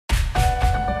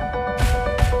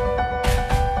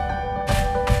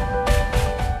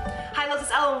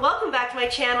my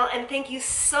channel, and thank you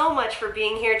so much for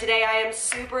being here today. I am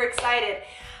super excited.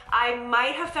 I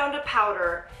might have found a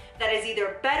powder that is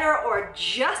either better or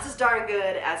just as darn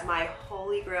good as my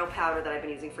Holy Grail powder that I've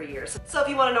been using for years. So if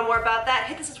you want to know more about that,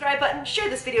 hit the subscribe button, share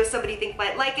this video with somebody you think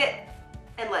might like it,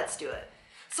 and let's do it.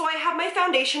 So I have my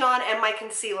foundation on and my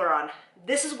concealer on.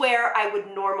 This is where I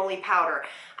would normally powder.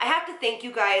 I have to thank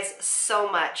you guys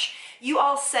so much. You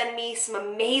all send me some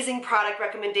amazing product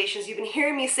recommendations. You've been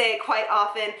hearing me say it quite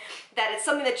often, that it's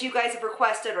something that you guys have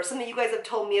requested or something you guys have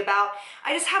told me about.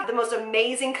 I just have the most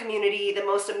amazing community, the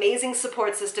most amazing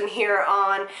support system here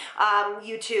on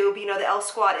YouTube. You know, the Elle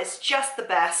Squad is just the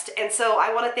best, and so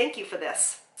I want to thank you for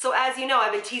this. So as you know,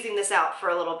 I've been teasing this out for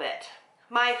a little bit.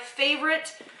 My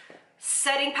favorite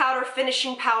setting powder,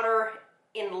 finishing powder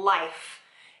in life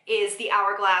is the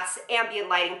Hourglass ambient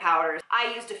lighting powders.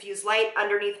 I use diffuse light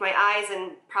underneath my eyes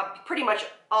and pretty much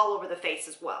all over the face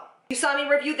as well. You saw me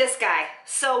review this guy.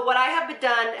 So what I have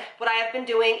been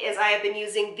doing is I have been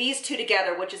using these two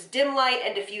together, which is dim light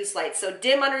and diffuse light. So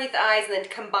dim underneath the eyes and then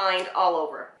combined all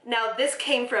over. Now this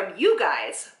came from you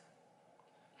guys.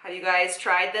 Have you guys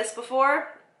tried this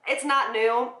before? It's not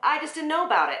new, I just didn't know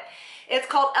about it. It's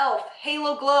called Elle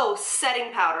Halo Glow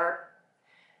Setting Powder.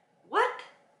 What?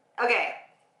 Okay.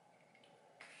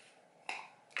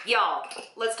 Y'all,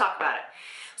 let's talk about it.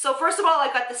 So first of all,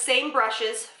 I've got the same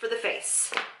brushes for the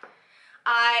face.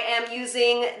 I am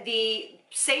using the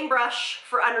same brush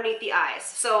for underneath the eyes.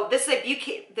 So this is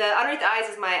the underneath the eyes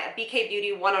is my BK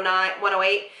Beauty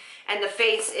 108, and the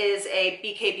face is a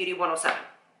BK Beauty 107.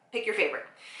 Pick your favorite.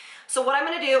 So what I'm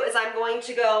going to do is I'm going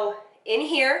to go in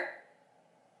here,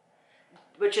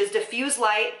 which is diffuse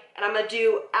light, and I'm going to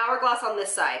do Hourglass on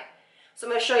this side. So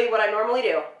I'm going to show you what I normally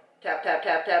do. Tap, tap,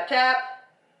 tap, tap, tap,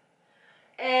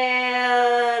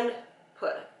 and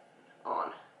put it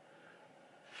on.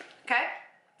 Okay,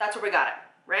 that's where we got it.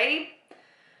 Ready?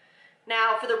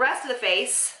 Now for the rest of the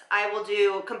face, I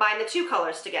will combine the two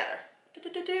colors together.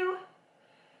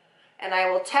 And I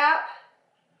will tap,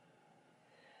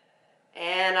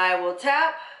 and I will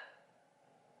tap,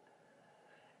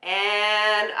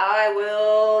 and I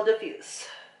will diffuse.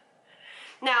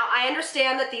 Now, I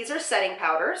understand that these are setting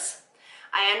powders.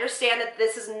 I understand that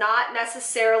this is not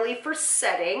necessarily for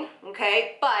setting,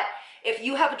 okay? But if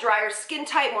you have a drier skin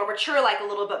type, more mature, like a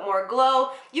little bit more glow,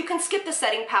 you can skip the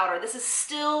setting powder. This is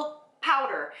still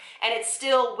powder, and it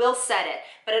still will set it,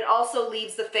 but it also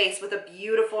leaves the face with a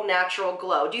beautiful natural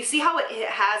glow. Do you see how it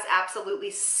has absolutely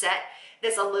set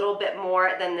this a little bit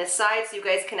more than this side, so you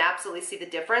guys can absolutely see the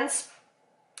difference?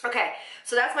 Okay,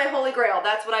 so that's my Holy Grail.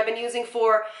 That's what I've been using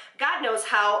for God knows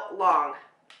how long.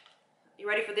 You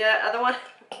ready for the other one?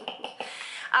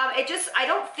 I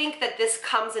don't think that this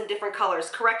comes in different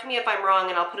colors. Correct me if I'm wrong,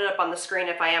 and I'll put it up on the screen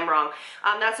if I am wrong.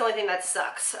 That's the only thing that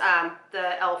sucks, the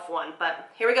e.l.f. one.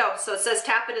 But here we go. So it says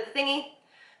tap into the thingy,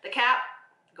 the cap,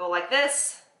 go like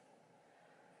this,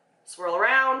 swirl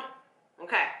around.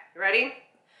 Okay, you ready?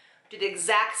 Do the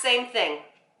exact same thing.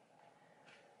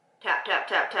 Tap, tap,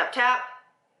 tap, tap, tap,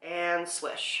 and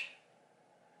swish.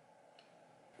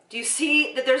 Do you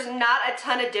see that there's not a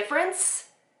ton of difference?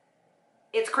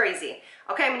 It's crazy.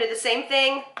 Okay, I'm gonna do the same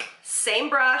thing, same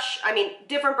brush, I mean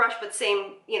different brush, but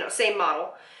same, you know, same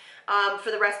model, for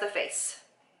the rest of the face.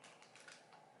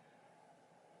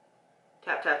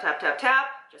 Tap, tap, tap, tap, tap,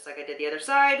 just like I did the other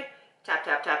side. Tap,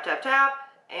 tap, tap, tap, tap,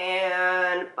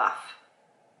 and buff.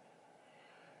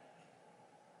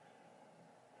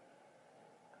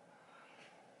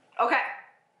 Okay,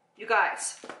 you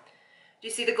guys, do you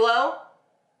see the glow?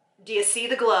 Do you see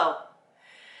the glow?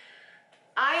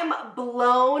 I am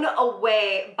blown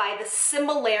away by the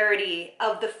similarity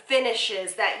of the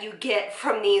finishes that you get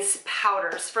from these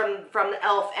powders, from the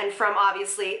e.l.f. and from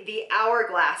obviously the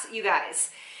Hourglass, you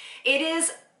guys. It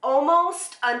is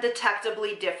almost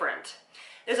undetectably different.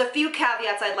 There's a few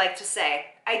caveats I'd like to say.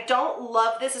 I don't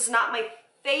love this. It's not my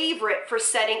favorite for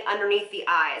setting underneath the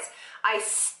eyes. I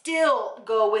still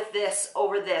go with this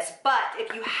over this, but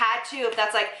if you had to, if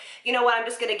that's like, you know what, I'm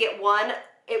just gonna get one,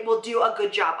 it will do a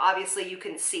good job. Obviously you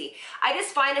can see. I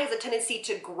just find it has a tendency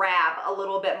to grab a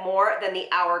little bit more than the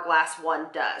Hourglass one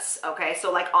does, okay?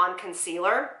 So like on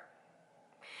concealer,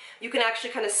 you can actually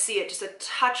kind of see it just a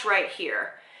touch right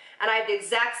here. And I have the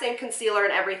exact same concealer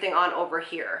and everything on over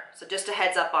here. So just a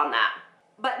heads up on that.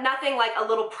 But nothing like a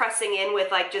little pressing in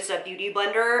with like just a beauty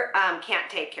blender can't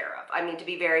take care of. I mean, to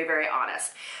be very, very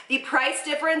honest. The price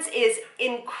difference is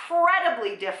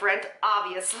incredibly different,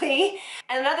 obviously.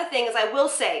 And another thing is, I will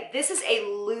say, this is a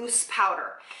loose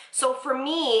powder. So for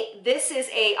me, this is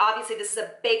obviously this is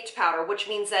a baked powder, which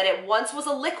means that it once was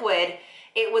a liquid,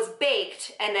 It was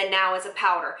baked and then now is a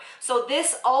powder. So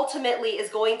this ultimately is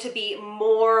going to be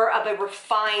more of a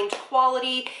refined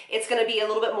quality. It's going to be a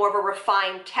little bit more of a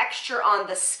refined texture on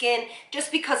the skin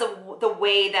just because of the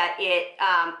way that it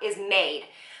is made.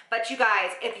 But you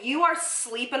guys, if you are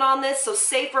sleeping on this, so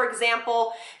say for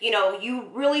example, you know, you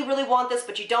really, really want this,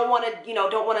 but you don't want to, you know,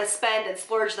 don't want to spend and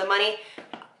splurge the money.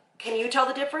 Can you tell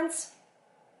the difference?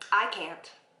 I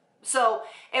can't. So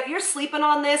if you're sleeping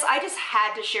on this, I just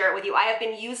had to share it with you. I have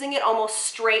been using it almost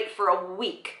straight for a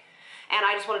week. And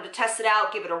I just wanted to test it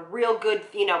out, give it a real good,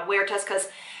 you know, wear test, because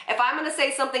if I'm going to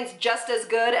say something's just as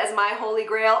good as my Holy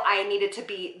Grail, I need it to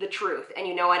be the truth. And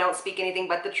you know I don't speak anything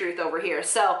but the truth over here.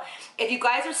 So if you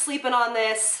guys are sleeping on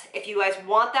this, if you guys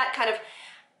want that kind of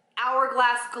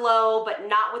hourglass glow, but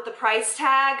not with the price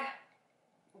tag,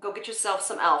 go get yourself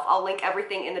some Elle. I'll link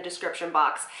everything in the description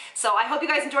box. So I hope you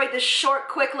guys enjoyed this short,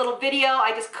 quick little video.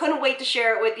 I just couldn't wait to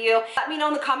share it with you. Let me know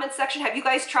in the comment section, have you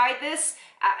guys tried this?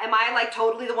 Am I like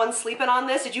totally the one sleeping on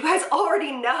this? Did you guys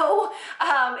already know?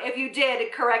 If you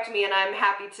did, correct me, and I'm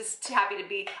happy to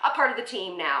be a part of the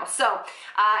team now. So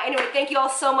anyway, thank you all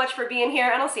so much for being here,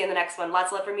 and I'll see you in the next one.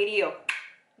 Lots of love from me to you.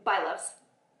 Bye, loves.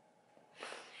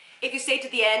 If you stayed to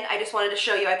the end, I just wanted to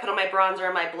show you, I put on my bronzer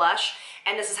and my blush,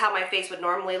 and this is how my face would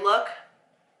normally look.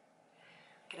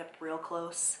 Get up real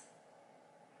close.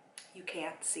 You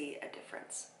can't see a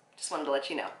difference. Just wanted to let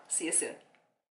you know. See you soon.